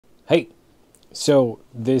Hey, so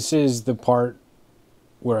this is the part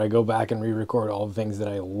where I go back and re-record all the things that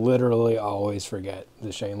I literally always forget,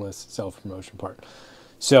 the shameless self-promotion part.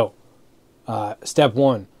 So, step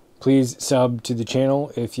one, please sub to the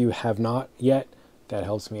channel if you have not yet. That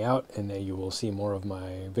helps me out, and then you will see more of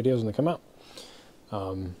my videos when they come out.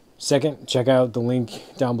 Second, check out the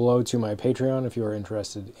link down below to my Patreon if you are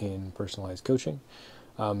interested in personalized coaching.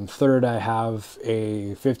 Third, I have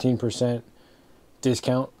a 15%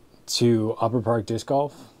 discount to Upper Park Disc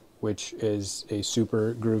Golf, which is a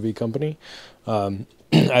super groovy company.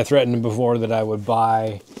 I threatened before that I would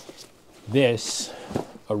buy this,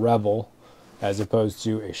 a Rebel, as opposed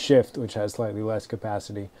to a Shift, which has slightly less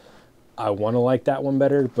capacity. I want to like that one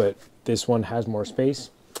better, but this one has more space.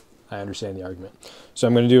 I understand the argument. So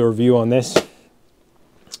I'm going to do a review on this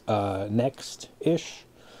next-ish.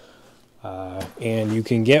 And you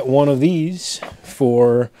can get one of these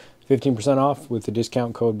for 15% off with the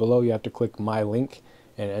discount code below. You have to click my link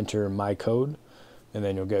and enter my code, and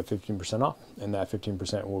then you'll get 15% off. And that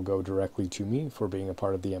 15% will go directly to me for being a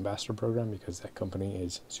part of the ambassador program, because that company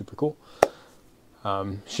is super cool.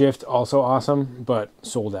 Shift, also awesome, but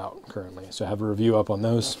sold out currently. So I have a review up on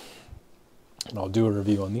those, and I'll do a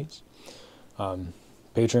review on these.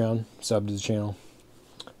 Patreon, sub to the channel.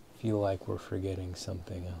 Feel like we're forgetting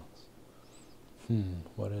something else.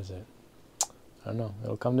 What is it? I don't know.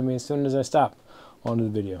 It'll come to me as soon as I stop. On to the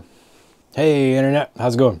video. Hey, Internet.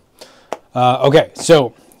 How's it going? Okay,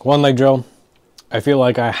 so one leg drill. I feel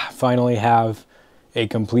like I finally have a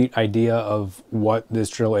complete idea of what this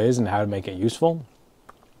drill is and how to make it useful.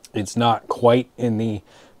 It's not quite in the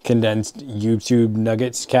condensed YouTube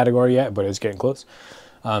nuggets category yet, but it's getting close.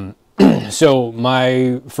 So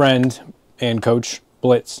my friend and coach,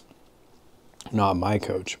 Blitz, not my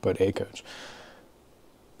coach, but a coach,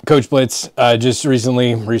 Coach Blitz, just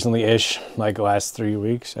recently-ish, like last 3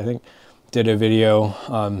 weeks, I think, did a video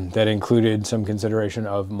that included some consideration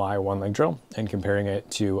of my one-leg drill and comparing it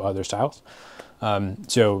to other styles.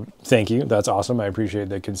 So thank you. That's awesome. I appreciate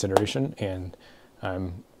the consideration, and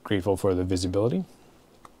I'm grateful for the visibility.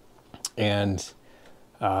 And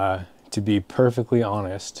to be perfectly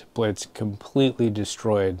honest, Blitz completely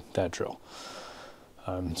destroyed that drill.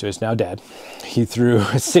 So it's now dead. He threw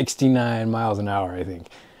 69 miles an hour, I think,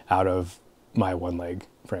 out of my one-leg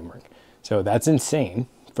framework. So that's insane,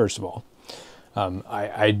 first of all.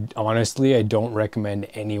 I honestly, I don't recommend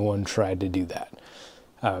anyone try to do that.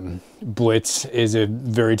 Blitz is a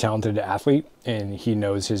very talented athlete, and he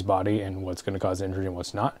knows his body and what's going to cause injury and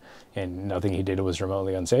what's not, and nothing he did was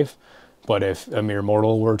remotely unsafe. But if a mere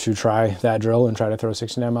mortal were to try that drill and try to throw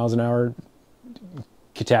 69 miles an hour,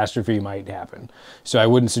 catastrophe might happen. So I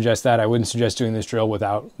wouldn't suggest that. I wouldn't suggest doing this drill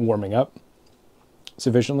without warming up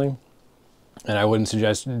sufficiently, and I wouldn't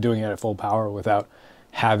suggest doing it at full power without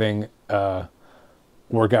having a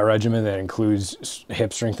workout regimen that includes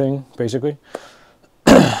hip strengthening, basically.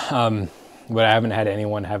 But I haven't had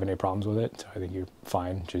anyone have any problems with it, so I think you're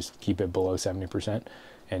fine. Just keep it below 70%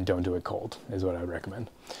 and don't do it cold is what I would recommend.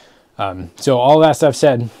 So all that stuff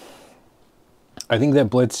said, I think that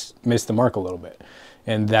Blitz missed the mark a little bit,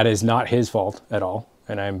 and that is not his fault at all.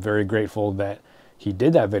 And I'm very grateful that he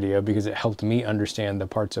did that video, because it helped me understand the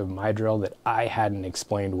parts of my drill that I hadn't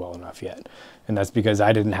explained well enough yet. And that's because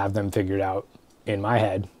I didn't have them figured out in my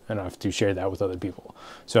head enough to share that with other people.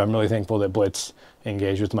 So I'm really thankful that Blitz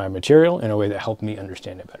engaged with my material in a way that helped me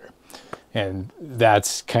understand it better. And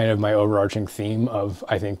that's kind of my overarching theme of,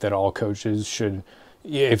 I think that all coaches should,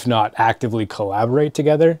 if not actively collaborate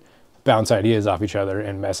together, bounce ideas off each other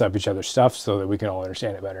and mess up each other's stuff so that we can all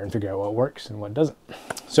understand it better and figure out what works and what doesn't.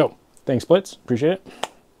 So thanks, Blitz. Appreciate it.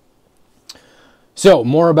 So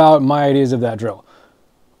more about my ideas of that drill.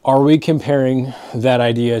 Are we comparing that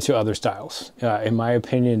idea to other styles? In my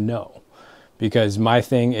opinion, no. Because my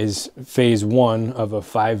thing is phase one of a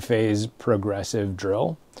 5-phase progressive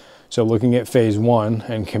drill. So looking at phase one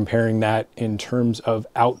and comparing that in terms of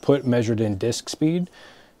output measured in disc speed,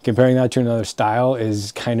 comparing that to another style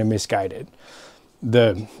is kind of misguided.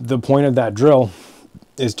 The point of that drill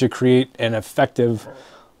is to create an effective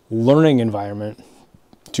learning environment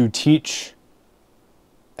to teach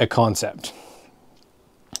a concept.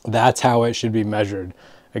 That's how it should be measured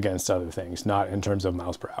against other things, not in terms of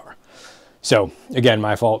miles per hour. So again,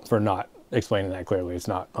 my fault for not explaining that clearly. It's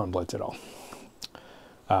not on Blitz at all.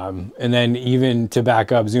 And then even to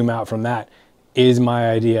back up, zoom out from that, is my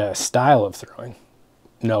idea a style of throwing?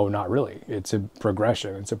 No, not really. It's a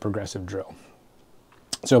progression. It's a progressive drill.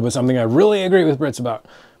 So, but something I really agree with Blitz about,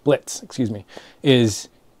 is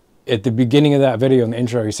at the beginning of that video in the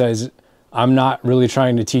intro, he says, I'm not really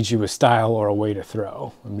trying to teach you a style or a way to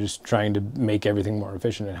throw. I'm just trying to make everything more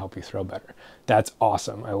efficient and help you throw better. That's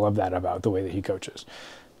awesome. I love that about the way that he coaches.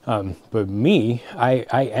 But me, I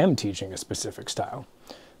am teaching a specific style.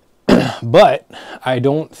 But I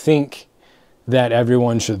don't think that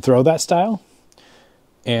everyone should throw that style.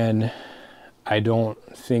 And I don't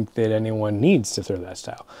think that anyone needs to throw that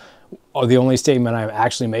style. The only statement I'm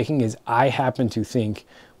actually making is I happen to think,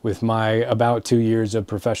 with my about 2 years of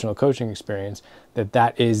professional coaching experience, that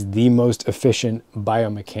that is the most efficient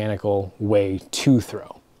biomechanical way to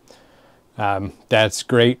throw. That's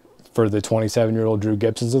great for the 27-year-old Drew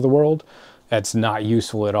Gibsons of the world. That's not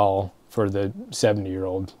useful at all for the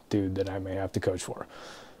 70-year-old dude that I may have to coach for.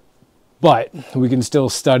 But we can still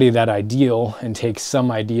study that ideal and take some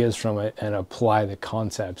ideas from it and apply the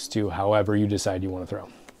concepts to however you decide you want to throw.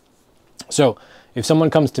 So if someone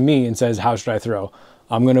comes to me and says, how should I throw?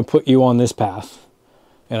 I'm going to put you on this path,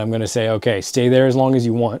 and I'm going to say, okay, stay there as long as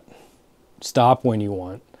you want. Stop when you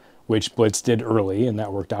want, which Blitz did early, and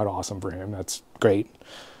that worked out awesome for him. That's great.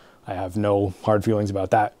 I have no hard feelings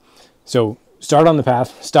about that. So start on the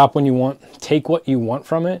path, stop when you want, take what you want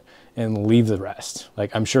from it, and leave the rest.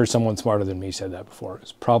 Like, I'm sure someone smarter than me said that before.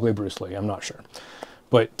 It's probably Bruce Lee, I'm not sure.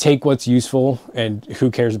 But take what's useful, and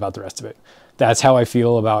who cares about the rest of it? That's how I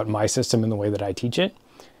feel about my system and the way that I teach it.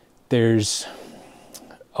 There's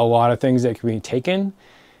a lot of things that can be taken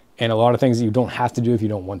and a lot of things that you don't have to do if you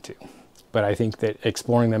don't want to. But I think that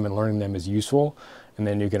exploring them and learning them is useful, and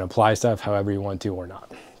then you can apply stuff however you want to or not.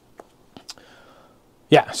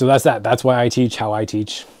 Yeah, so that's that. That's why I teach how I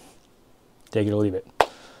teach. Take it or leave it.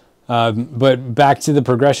 But back to the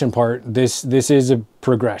progression part, this is a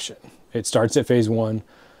progression. It starts at phase 1,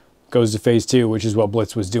 goes to phase 2, which is what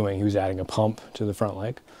Blitz was doing. He was adding a pump to the front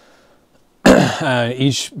leg.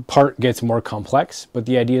 Each part gets more complex, but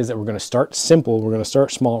the idea is that we're going to start simple, we're going to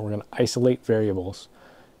start small, we're going to isolate variables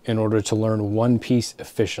in order to learn one piece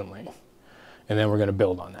efficiently, and then we're going to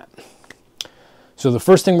build on that. So the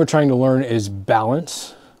first thing we're trying to learn is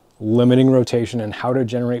balance, limiting rotation, and how to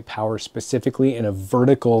generate power specifically in a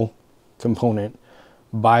vertical component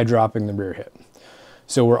by dropping the rear hip.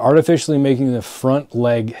 So we're artificially making the front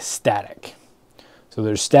leg static. So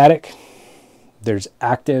there's static, there's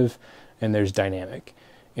active, and there's dynamic.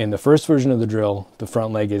 In the first version of the drill, the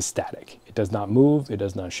front leg is static. It does not move, it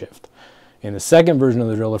does not shift. In the second version of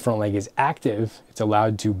the drill, the front leg is active. It's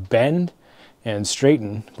allowed to bend and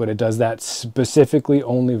straighten, but it does that specifically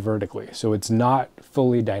only vertically. So it's not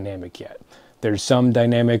fully dynamic yet. There's some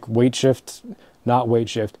dynamic weight shift, not weight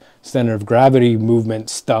shift, center of gravity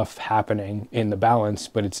movement stuff happening in the balance,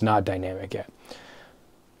 but it's not dynamic yet.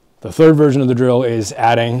 The third version of the drill is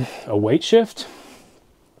adding a weight shift.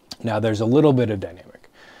 Now there's a little bit of dynamic.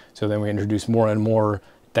 So then we introduce more and more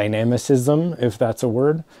dynamicism, if that's a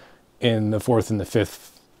word, in the fourth and the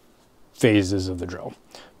fifth phases of the drill.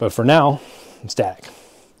 But for now, static.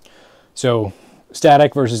 So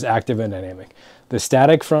static versus active and dynamic. The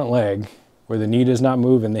static front leg, where the knee does not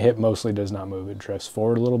move and the hip mostly does not move, it drifts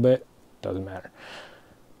forward a little bit, doesn't matter.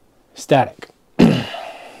 Static.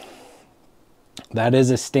 That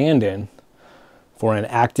is a stand-in for an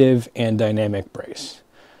active and dynamic brace.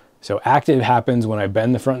 So active happens when I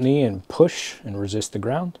bend the front knee and push and resist the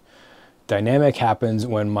ground. Dynamic happens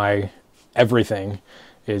when my everything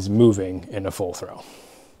is moving in a full throw.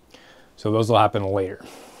 So those will happen later.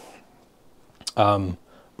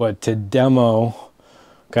 But to demo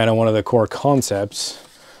kind of one of the core concepts,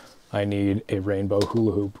 I need a rainbow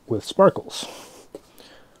hula hoop with sparkles.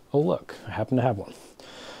 Oh look, I happen to have one.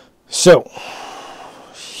 So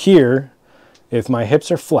here, if my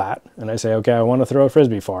hips are flat and I say, okay, I want to throw a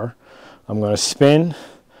Frisbee far, I'm going to spin,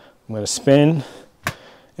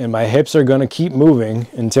 and my hips are going to keep moving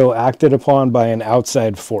until acted upon by an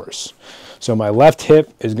outside force. So my left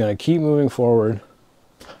hip is going to keep moving forward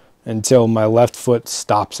until my left foot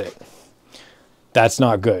stops it. That's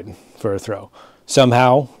not good for a throw.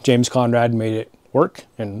 Somehow, James Conrad made it work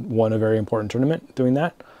and won a very important tournament doing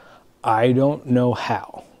that. I don't know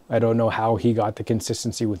how. I don't know how he got the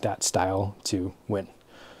consistency with that style to win.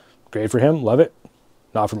 Great for him, love it,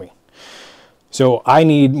 not for me. So I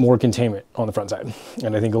need more containment on the front side.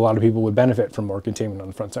 And I think a lot of people would benefit from more containment on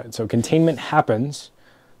the front side. So containment happens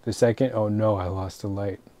the second, oh no, I lost the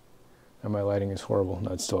light. And my lighting is horrible.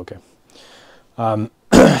 No, it's still okay.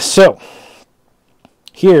 So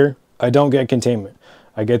here, I don't get containment.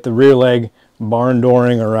 I get the rear leg barn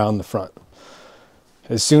dooring around the front.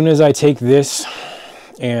 As soon as I take this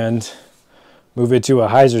and move it to a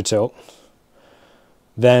hyzer tilt,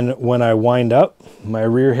 then when I wind up, my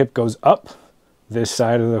rear hip goes up, this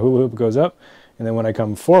side of the hula hoop goes up, and then when I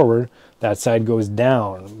come forward, that side goes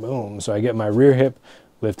down, boom. So I get my rear hip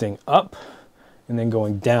lifting up and then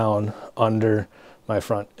going down under my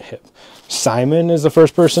front hip. Simon is the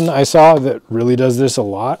first person I saw that really does this a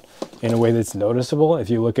lot in a way that's noticeable. If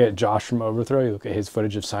you look at Josh from Overthrow, you look at his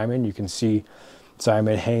footage of Simon, you can see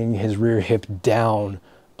Simon hanging his rear hip down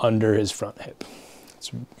under his front hip.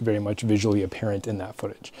 It's very much visually apparent in that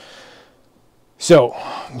footage. So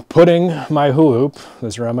putting my hula hoop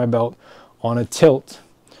that's around my belt on a tilt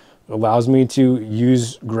allows me to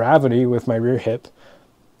use gravity with my rear hip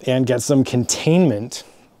and get some containment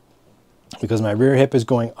because my rear hip is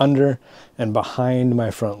going under and behind my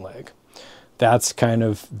front leg. That's kind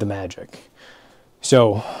of the magic.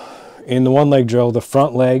 So in the one leg drill, the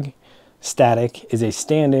front leg static is a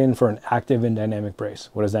stand-in for an active and dynamic brace.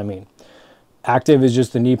 What does that mean? Active is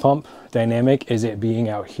just the knee pump. Dynamic is it being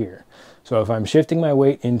out here. So if I'm shifting my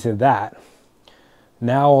weight into that,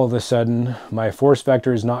 now all of a sudden my force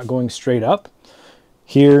vector is not going straight up.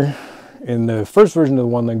 Here in the first version of the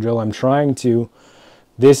one leg drill, I'm trying to,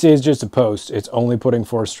 this is just a post. It's only putting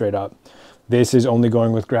force straight up. This is only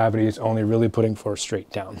going with gravity. It's only really putting force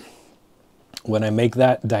straight down. When I make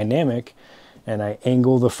that dynamic and I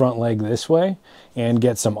angle the front leg this way and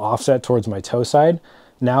get some offset towards my toe side,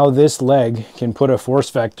 now this leg can put a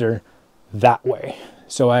force vector that way.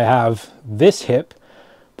 So I have this hip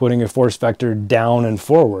putting a force vector down and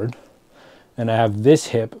forward, and I have this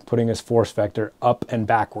hip putting a force vector up and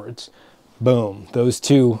backwards. Boom. Those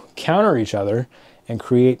two counter each other and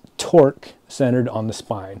create torque centered on the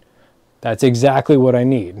spine. That's exactly what I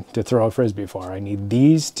need to throw a Frisbee for. I need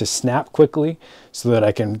these to snap quickly so that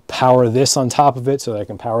I can power this on top of it, so that I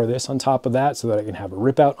can power this on top of that, so that I can have a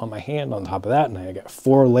rip out on my hand on top of that, and I get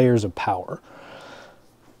 4 layers of power.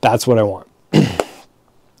 That's what I want.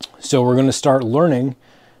 So we're going to start learning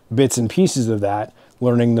bits and pieces of that,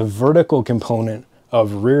 learning the vertical component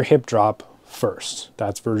of rear hip drop first.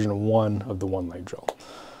 That's version 1 of the one leg drill.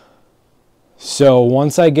 So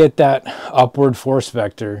once I get that upward force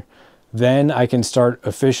vector, then I can start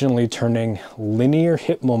efficiently turning linear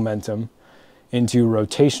hip momentum into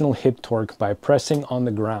rotational hip torque by pressing on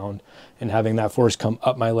the ground and having that force come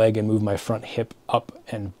up my leg and move my front hip up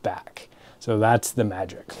and back. So that's the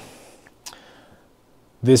magic.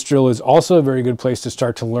 This drill is also a very good place to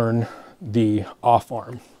start to learn the off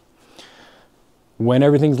arm. When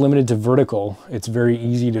everything's limited to vertical, it's very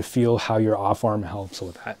easy to feel how your off arm helps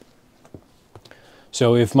with that.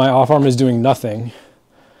 So if my off arm is doing nothing,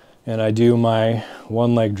 and I do my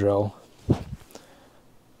one leg drill,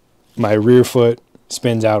 my rear foot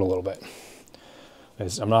spins out a little bit.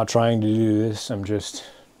 I'm not trying to do this, I'm just,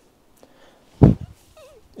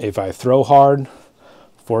 if I throw hard,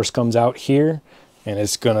 force comes out here, and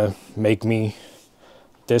it's gonna make me,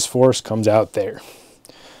 this force comes out there.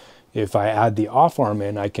 If I add the off arm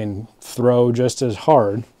in, I can throw just as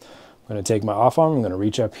hard. I'm gonna take my off arm, I'm gonna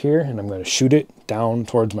reach up here, and I'm gonna shoot it down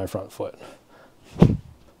towards my front foot.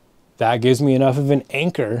 That gives me enough of an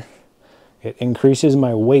anchor. It increases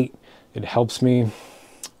my weight. It helps me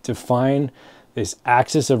define this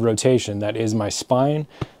axis of rotation that is my spine,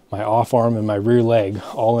 my off arm, and my rear leg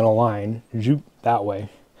all in a line, that way.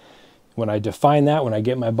 When I define that, when I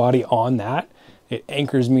get my body on that, it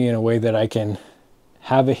anchors me in a way that I can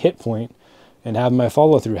have a hit point and have my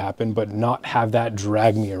follow through happen, but not have that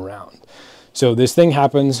drag me around. So this thing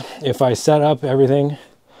happens if I set up everything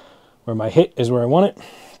where my hit is where I want it,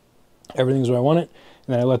 everything's where I want it,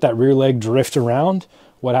 and then I let that rear leg drift around.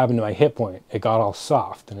 What happened to my hit point? It got all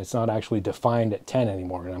soft, and it's not actually defined at 10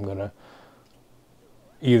 anymore, and I'm gonna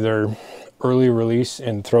either early release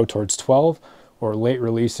and throw towards 12, or late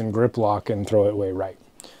release and grip lock and throw it way right.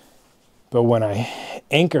 But when I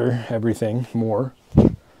anchor everything more,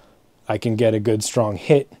 I can get a good strong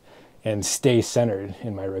hit and stay centered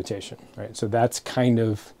in my rotation, right? So that's kind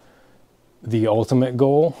of the ultimate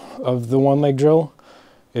goal of the one leg drill.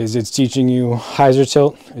 Is it's teaching you hyzer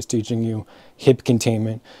tilt, it's teaching you hip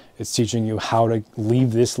containment, it's teaching you how to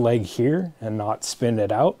leave this leg here and not spin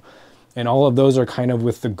it out. And all of those are kind of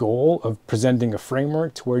with the goal of presenting a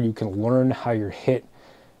framework to where you can learn how your hit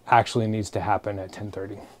actually needs to happen at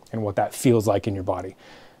 10:30 and what that feels like in your body.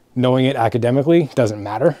 Knowing it academically doesn't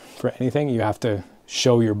matter for anything. You have to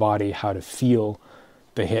show your body how to feel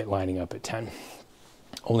the hit lining up at 10.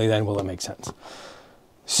 Only then will it make sense.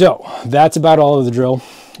 So that's about all of the drill,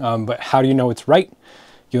 but how do you know it's right?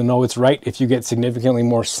 You'll know it's right if you get significantly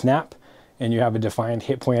more snap and you have a defined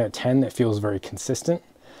hit point at 10 that feels very consistent.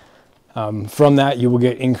 From that, you will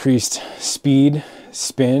get increased speed,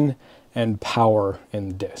 spin, and power in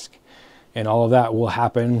the disc. And all of that will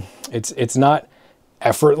happen. It's not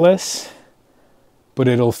effortless, but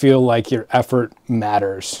it'll feel like your effort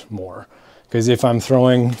matters more. Because if I'm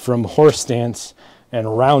throwing from horse stance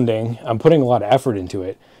and rounding, I'm putting a lot of effort into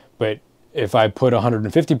it, but if I put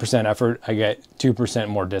 150% effort, I get 2%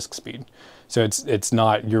 more disc speed. So it's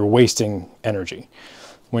not, you're wasting energy.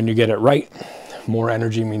 When you get it right, more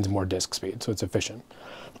energy means more disc speed, so it's efficient.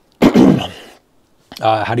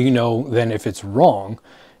 How do you know then if it's wrong?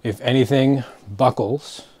 If anything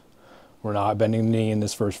buckles, we're not bending the knee in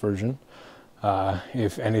this first version.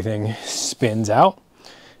 If anything spins out,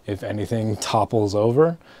 if anything topples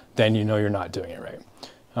over, then you know you're not doing it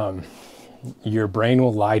right. Your brain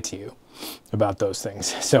will lie to you about those things.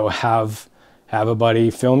 So have a buddy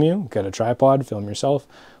film you, get a tripod, film yourself,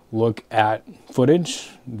 look at footage.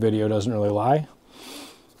 Video doesn't really lie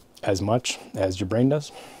as much as your brain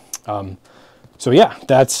does. So yeah,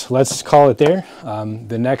 let's call it there.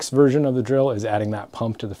 The next version of the drill is adding that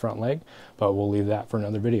pump to the front leg, but we'll leave that for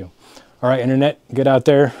another video. All right, internet, get out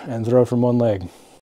there and throw from one leg.